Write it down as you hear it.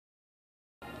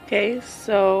Okay,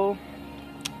 so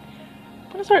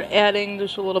I'm gonna start adding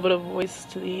just a little bit of voice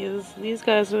to these. These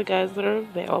guys are the guys that are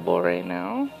available right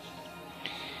now.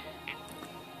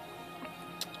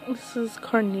 This is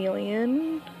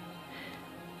Carnelian.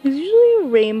 There's usually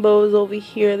rainbows over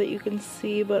here that you can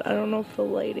see, but I don't know if the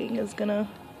lighting is gonna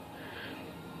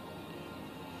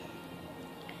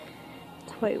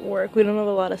quite work. We don't have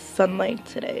a lot of sunlight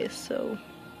today, so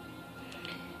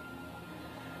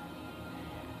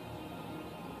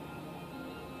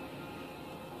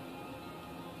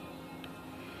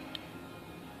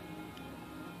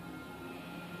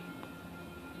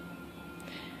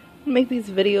make these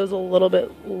videos a little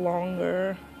bit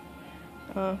longer,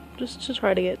 just to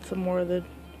try to get some more of the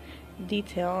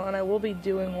detail. And I will be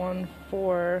doing one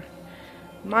for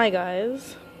my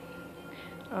guys.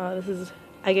 This is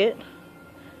agate,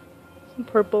 some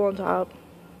purple on top.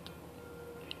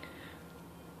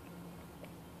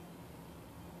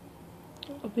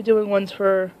 I'll be doing ones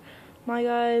for my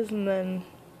guys, and then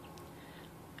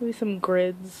maybe some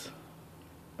grids.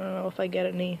 I don't know if I get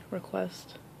any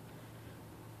requests.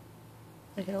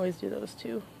 I can always do those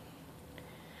too.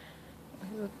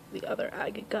 The other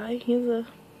agate guy, he's a,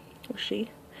 or she,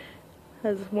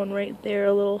 has one right there,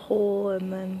 a little hole,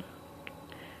 and then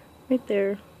right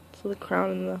there, so the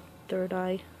crown and the third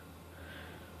eye.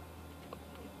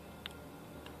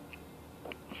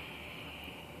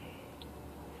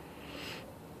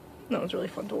 That was really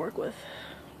fun to work with.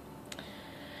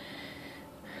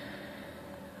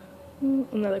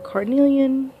 Another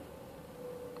Carnelian.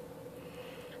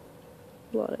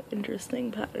 A lot of interesting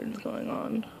patterns going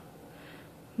on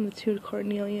in the two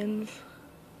Carnelians.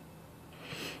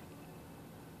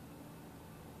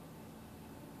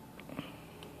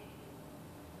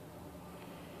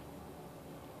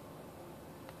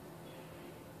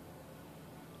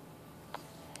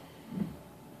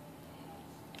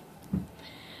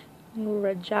 A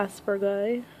red Jasper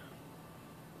guy.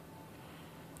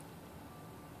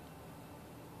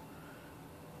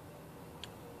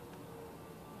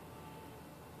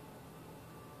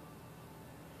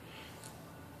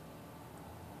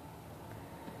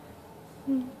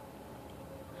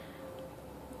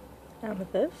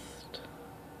 Amethyst.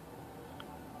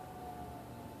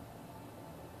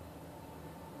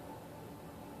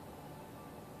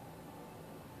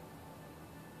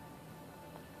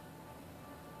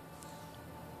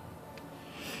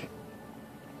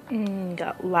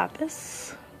 Got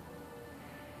lapis.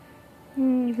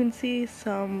 You can see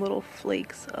some little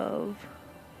flakes of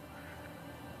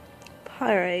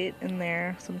pyrite in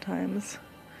there sometimes.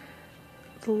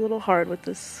 It's a little hard with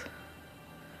this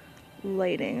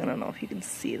lighting. I don't know if you can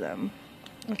see them.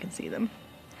 I can see them.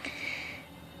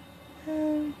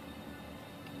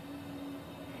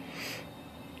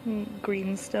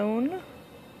 Greenstone.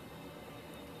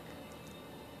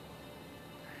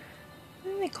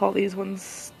 They call these ones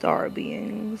star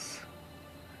beings.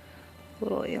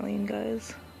 Little alien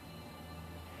guys.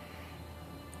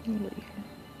 This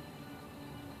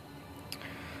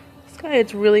guy,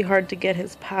 it's really hard to get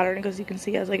his pattern because you can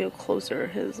see as I go closer,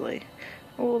 his like,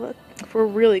 if we're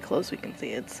really close we can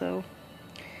see it, so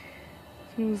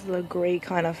sometimes the gray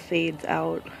kind of fades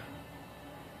out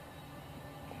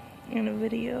in a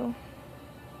video.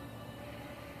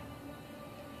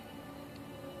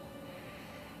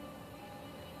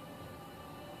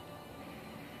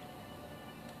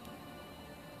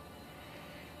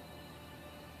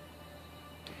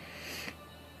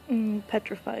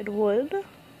 Petrified wood.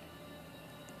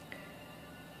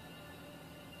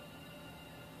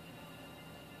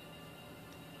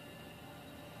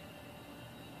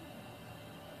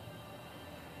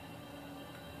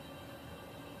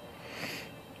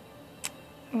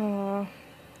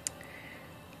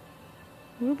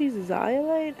 Ruby's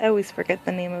Xyolite? I always forget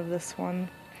the name of this one,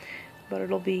 but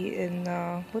it'll be in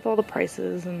with all the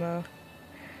prices in the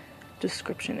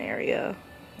description area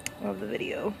of the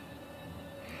video.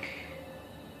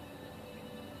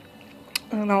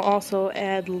 And I'll also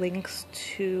add links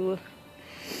to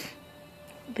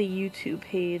the YouTube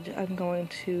page I'm going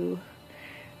to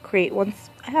create once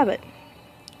I have it.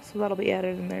 So that'll be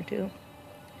added in there too.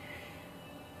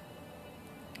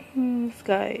 This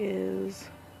guy is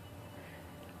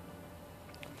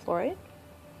fluorite.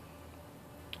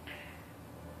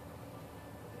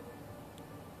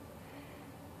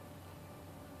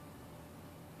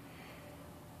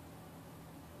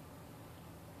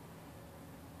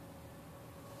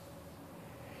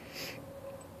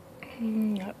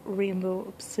 Got rainbow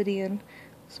obsidian.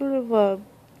 Sort of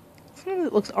sometimes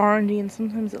it looks orangey and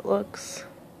sometimes it looks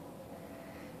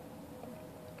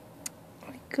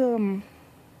like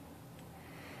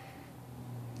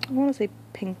I want to say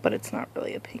pink, but it's not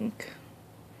really a pink.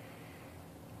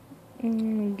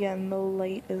 Again, the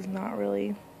light is not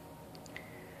really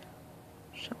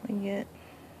showing it.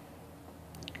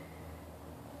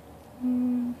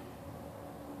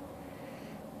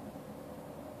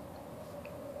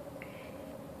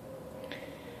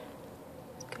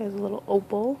 This guy's a little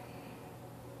opal.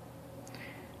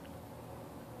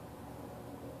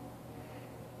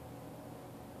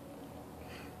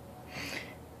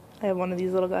 I have one of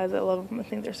these little guys. I love them. I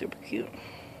think they're super cute.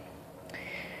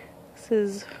 This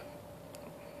is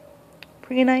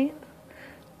Preonite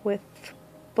with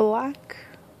black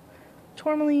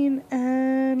tourmaline,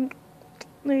 and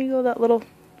there you go, that little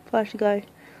flashy guy. A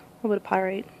little bit of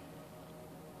pyrite.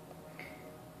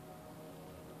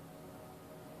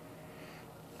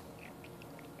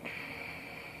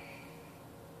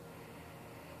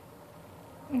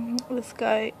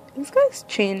 This guy's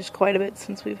changed quite a bit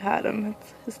since we've had him.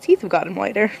 His teeth have gotten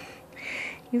whiter.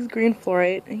 He's green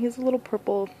fluorite, and he has a little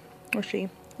purple, or she, a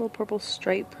little purple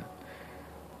stripe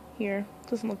here.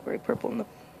 Doesn't look very purple in the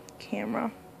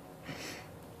camera.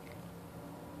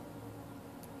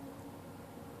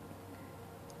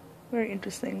 Very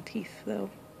interesting teeth, though.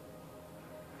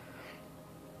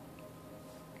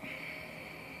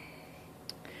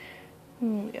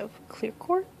 And we have clear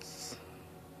quartz.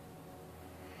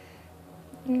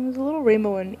 And there's a little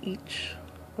rainbow in each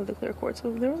of the clear quartz.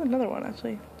 So there was another one,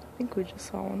 actually. I think we just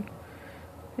saw one.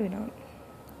 Maybe not.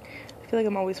 I feel like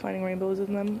I'm always finding rainbows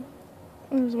in them.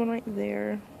 There's one right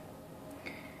there. I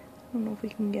don't know if we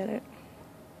can get it.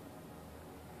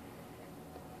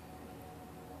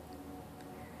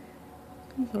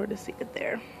 It's hard to see it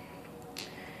there.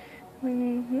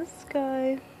 And this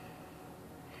guy.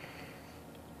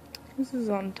 This is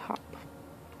on top.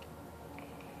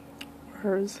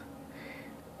 Hers.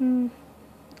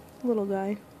 Little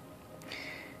guy.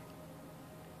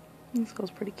 This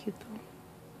girl's pretty cute though.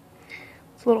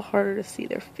 It's a little harder to see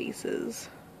their faces.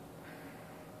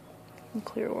 The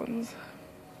clear ones.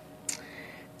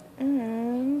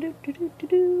 And I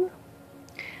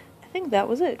think that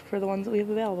was it for the ones that we have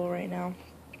available right now.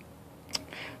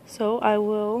 So I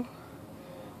will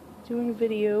do a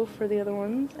video for the other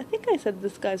ones. I think I said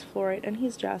this guy's fluorite and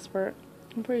he's Jasper.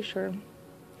 I'm pretty sure.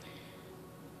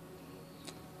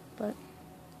 But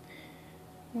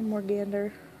one more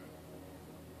gander.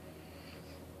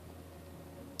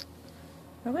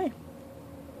 Okay.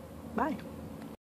 Bye.